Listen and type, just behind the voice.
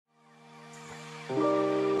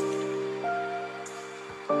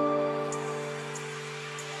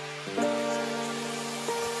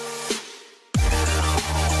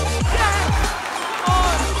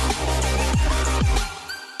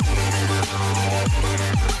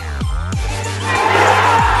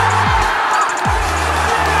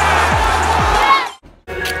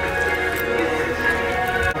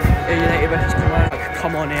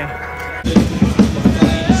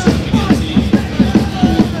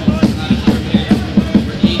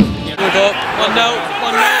1-0,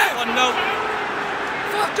 1-0.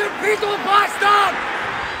 Fucking people bastard!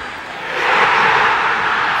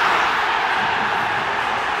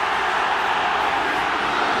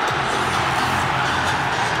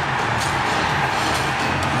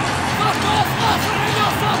 Fuck off, offering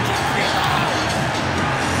your fucking people!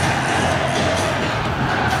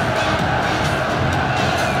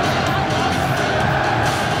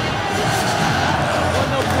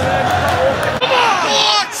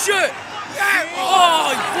 Shit! Yeah.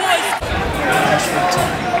 Oh, boys!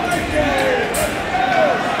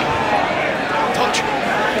 Touch.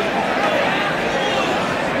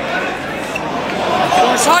 Go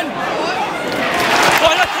on, son! Go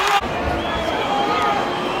on, let's go!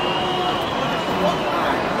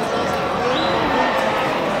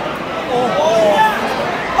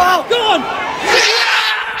 Oh, go on!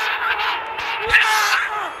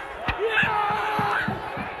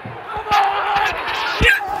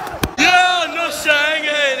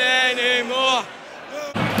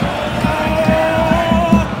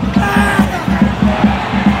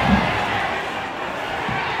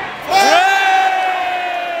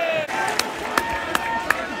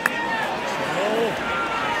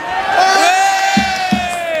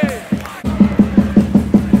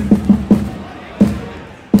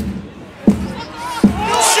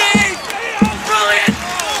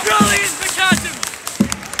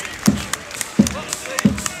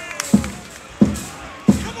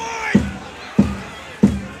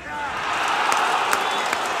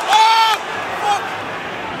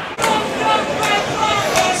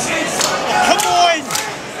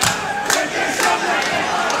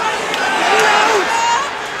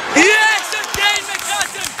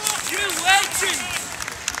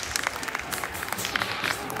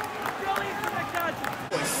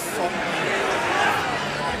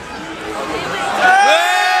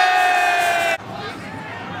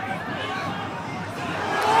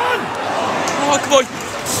 Oh, come on!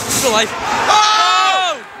 Still alive.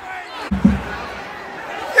 Oh!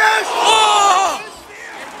 Yes! Oh!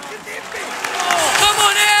 Come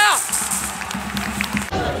on here!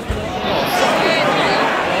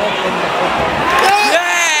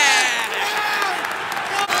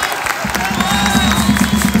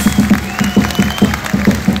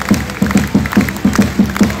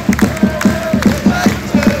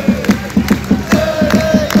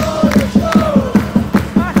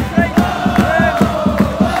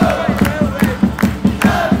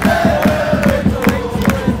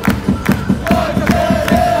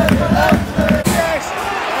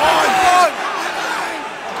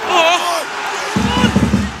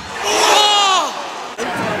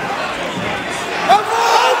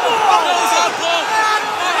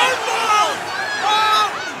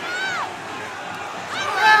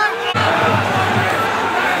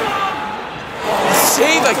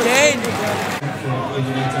 Save again!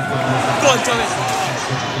 Go on, Tommy!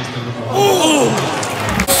 Oh!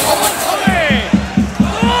 Come on, Tommy!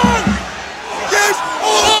 Come on! Yes!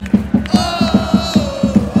 Oh!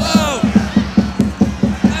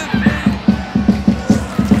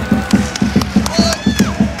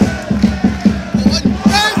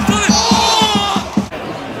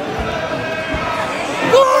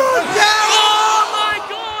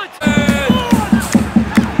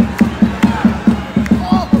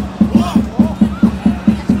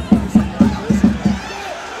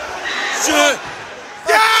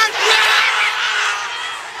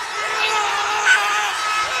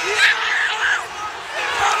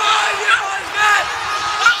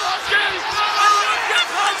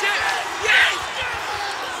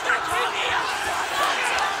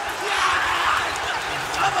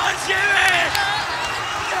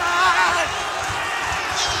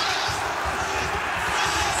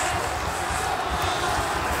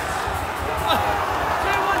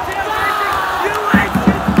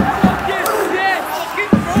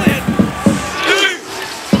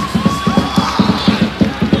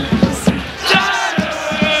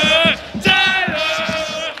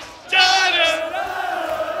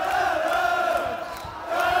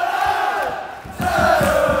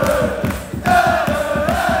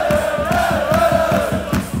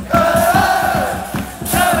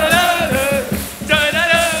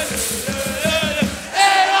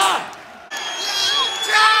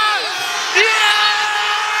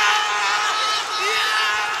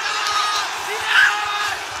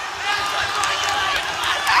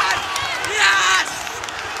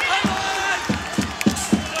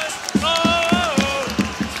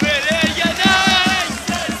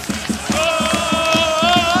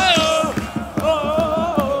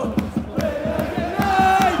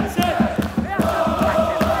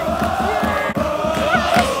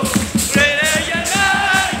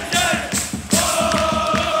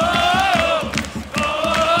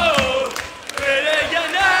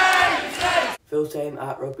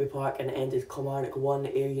 Park, and it ended Kilmarnock 1,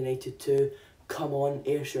 Ayr United 2. Come on,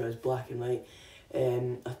 AYRshire is black and white.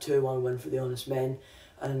 A 2-1 win for the Honest Men,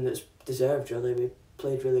 and it's deserved really. We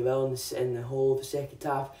played really well in the whole of the second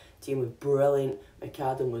half. The team was brilliant.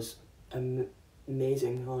 McAdam was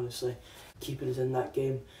amazing, honestly, keeping us in that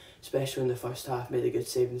game, especially in the first half. Made a good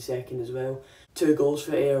save in the second as well. 2 goals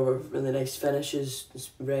for Ayr were really nice finishes.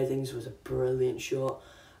 Redding's was a brilliant shot,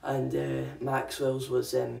 and Maxwell's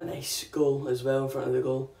was a nice goal as well in front of the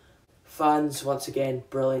goal. Fans, once again,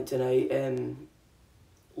 brilliant tonight.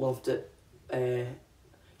 Loved it.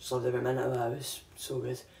 Just loved every minute of that. It was so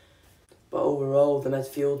good. But overall, the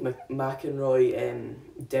midfield, McInroy,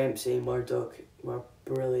 Dempsey, Murdoch were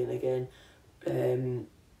brilliant again.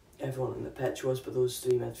 Everyone on the pitch was, but those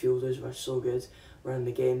 3 midfielders were so good. Ran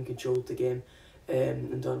the game, controlled the game,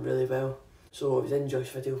 and done really well. So if you did enjoy this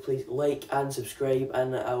video, please like and subscribe,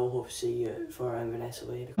 and I will hope to see you for Inverness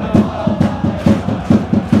away.